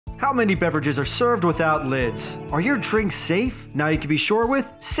How many beverages are served without lids? Are your drinks safe? Now you can be sure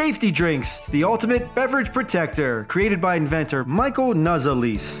with Safety Drinx, the ultimate beverage protector, created by inventor Michael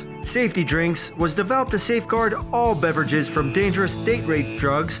Nuzzolese. Safety Drinx was developed to safeguard all beverages from dangerous date-rape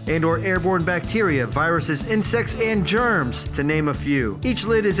drugs and/or airborne bacteria, viruses, insects, and germs, to name a few. Each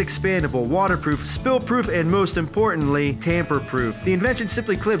lid is expandable, waterproof, spill-proof, and most importantly, tamper-proof. The invention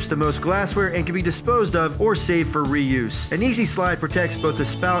simply clips to most glassware and can be disposed of or saved for reuse. An easy slide protects both the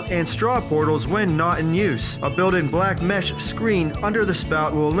spout and straw portals when not in use. A built-in black mesh screen under the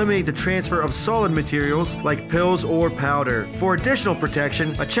spout will eliminate the transfer of solid materials like pills or powder. For additional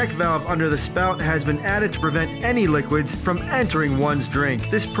protection, a check valve under the spout has been added to prevent any liquids from entering one's drink.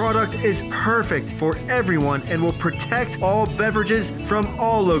 This product is perfect for everyone and will protect all beverages from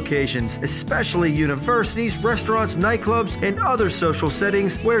all locations, especially universities, restaurants, nightclubs, and other social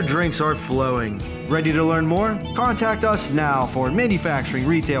settings where drinks are flowing. Ready to learn more? Contact us now for manufacturing,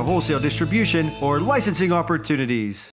 retail, wholesale distribution, or licensing opportunities.